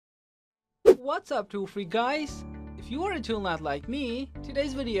What's up, tool freak guys? If you are a tool nut like me,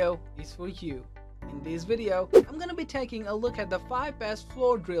 today's video is for you. In this video, I'm gonna be taking a look at the 5 best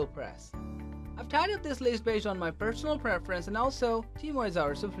floor drill press. I've titled this list based on my personal preference and also team-wise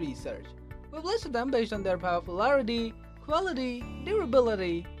hours of research. We've listed them based on their popularity, quality,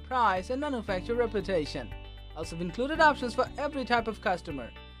 durability, price, and manufacturer reputation. Also, we've included options for every type of customer.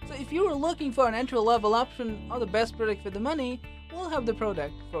 So if you are looking for an entry-level option or the best product for the money, we'll have the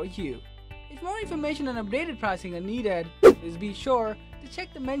product for you. If more information and updated pricing are needed, please be sure to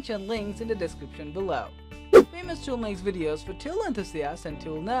check the mentioned links in the description below. Famous Tool makes videos for tool enthusiasts and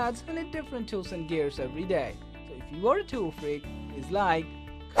tool nuts who need different tools and gears every day. So if you are a tool freak, please like,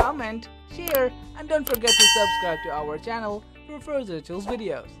 comment, share, and don't forget to subscribe to our channel for further tools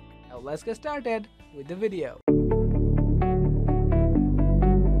videos. Now let's get started with the video.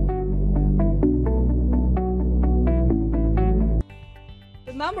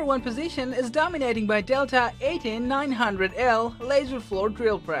 Number 1 position is dominating by Delta 18900L laser floor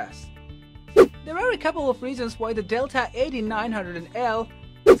drill press. There are a couple of reasons why the Delta 18900L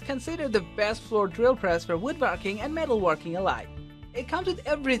is considered the best floor drill press for woodworking and metalworking alike. It comes with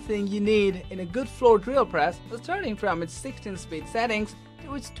everything you need in a good floor drill press, starting from its 16-speed settings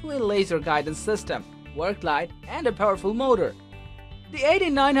to its twin laser guidance system, work light, and a powerful motor. The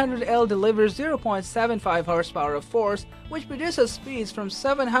 18900L delivers 0.75 horsepower of force, which produces speeds from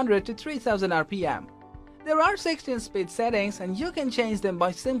 700 to 3000 RPM. There are 16-speed settings, and you can change them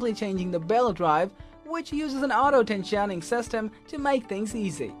by simply changing the belt drive, which uses an auto tensioning system to make things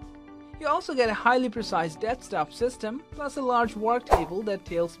easy. You also get a highly precise depth stop system, plus a large work table that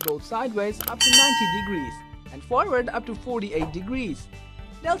tilts both sideways up to 90 degrees and forward up to 48 degrees.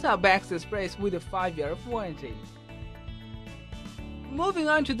 Delta backs this press with a 5-year warranty. Moving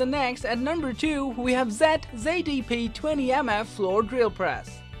on to the next, at number 2, we have ZZDP20MF Floor Drill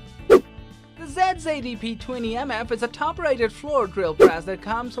Press. The ZZDP20MF is a top-rated floor drill press that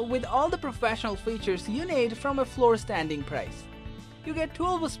comes with all the professional features you need from a floor standing press. You get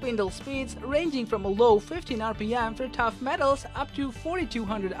 12 spindle speeds ranging from a low 15 RPM for tough metals up to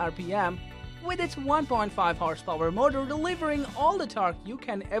 4200 RPM, with its 1.5 horsepower motor delivering all the torque you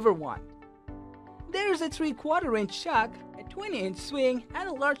can ever want. There's a 3/4-inch chuck, a 20-inch swing, and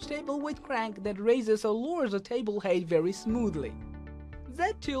a large table with crank that raises or lowers the table height very smoothly.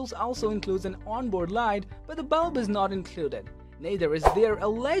 Z-Tools also includes an onboard light, but the bulb is not included. Neither is there a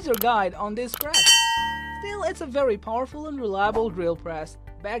laser guide on this press. Still, it's a very powerful and reliable drill press,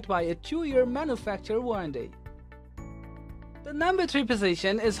 backed by a 2-year manufacturer warranty. The number 3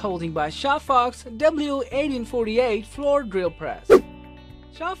 position is holding by ShopFox W1848 Floor Drill Press.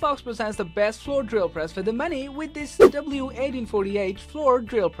 ShopFox presents the best floor drill press for the money with this W1848 floor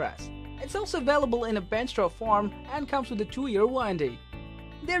drill press. It's also available in a bench top form and comes with a 2-year warranty.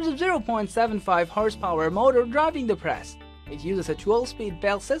 There's a 0.75 horsepower motor driving the press. It uses a 12-speed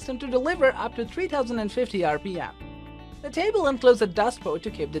belt system to deliver up to 3050 RPM. The table includes a dust pot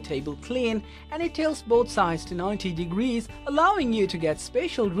to keep the table clean, and it tilts both sides to 90 degrees, allowing you to get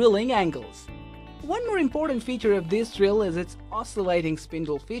spatial drilling angles. One more important feature of this drill is its oscillating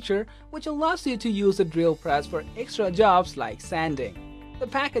spindle feature, which allows you to use the drill press for extra jobs like sanding. The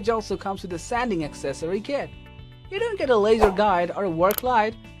package also comes with a sanding accessory kit. You don't get a laser guide or a work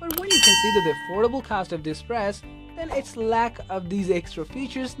light, but when you consider the affordable cost of this press, then its lack of these extra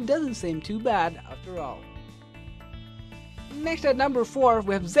features doesn't seem too bad after all. Next, at number 4,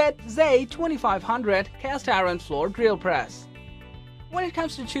 we have ZZ2500 Cast Iron Floor Drill Press. When it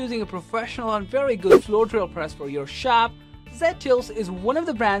comes to choosing a professional and very good floor drill press for your shop, Z-Tools is one of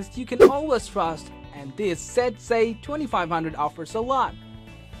the brands you can always trust, and this ZZ2500 offers a lot.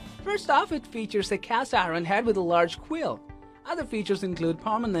 First off, it features a cast iron head with a large quill. Other features include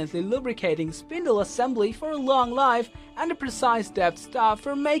permanently lubricating spindle assembly for a long life and a precise depth stop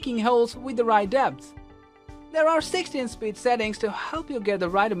for making holes with the right depths. There are 16-speed settings to help you get the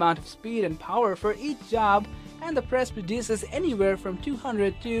right amount of speed and power for each job, and the press produces anywhere from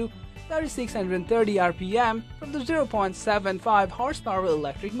 200 to 3630 RPM from the 0.75 horsepower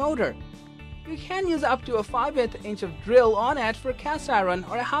electric motor. You can use up to a 5/8 inch of drill on it for cast iron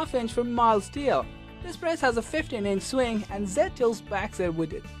or a 1/2 inch for mild steel. This press has a 15-inch swing, and Z-Tools backs it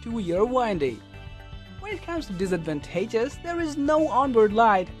with a 2-year warranty. When it comes to disadvantages, there is no onboard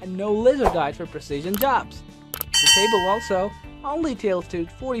light and no laser guide for precision jobs. The table also only tilts to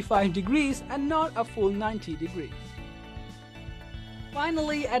 45 degrees and not a full 90 degrees.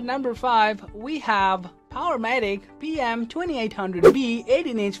 Finally, at number 5, we have Powermatic PM2800B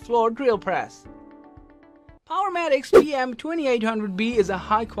 18-inch floor drill press. Powermatic's PM2800B is a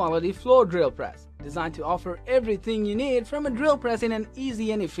high-quality floor drill press, designed to offer everything you need from a drill press in an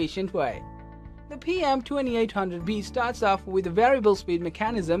easy and efficient way. The PM2800B starts off with a variable speed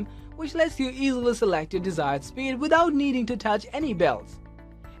mechanism which lets you easily select your desired speed without needing to touch any bells.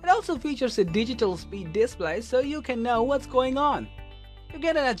 It also features a digital speed display so you can know what's going on. You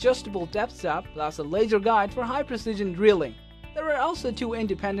get an adjustable depth stop plus a laser guide for high precision drilling. There are also two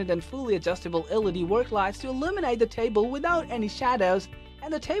independent and fully adjustable LED work lights to illuminate the table without any shadows,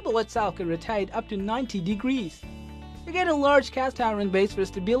 and the table itself can rotate up to 90 degrees. You get a large cast iron base for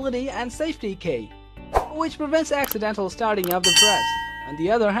stability and safety key, which prevents accidental starting of the press. On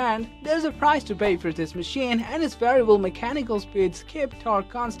the other hand, there's a price to pay for this machine, and its variable mechanical speeds keep torque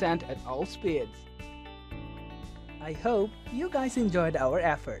constant at all speeds. I hope you guys enjoyed our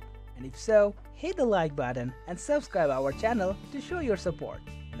effort, and if so, hit the like button and subscribe our channel to show your support.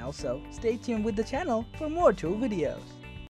 And also stay tuned with the channel for more tool videos.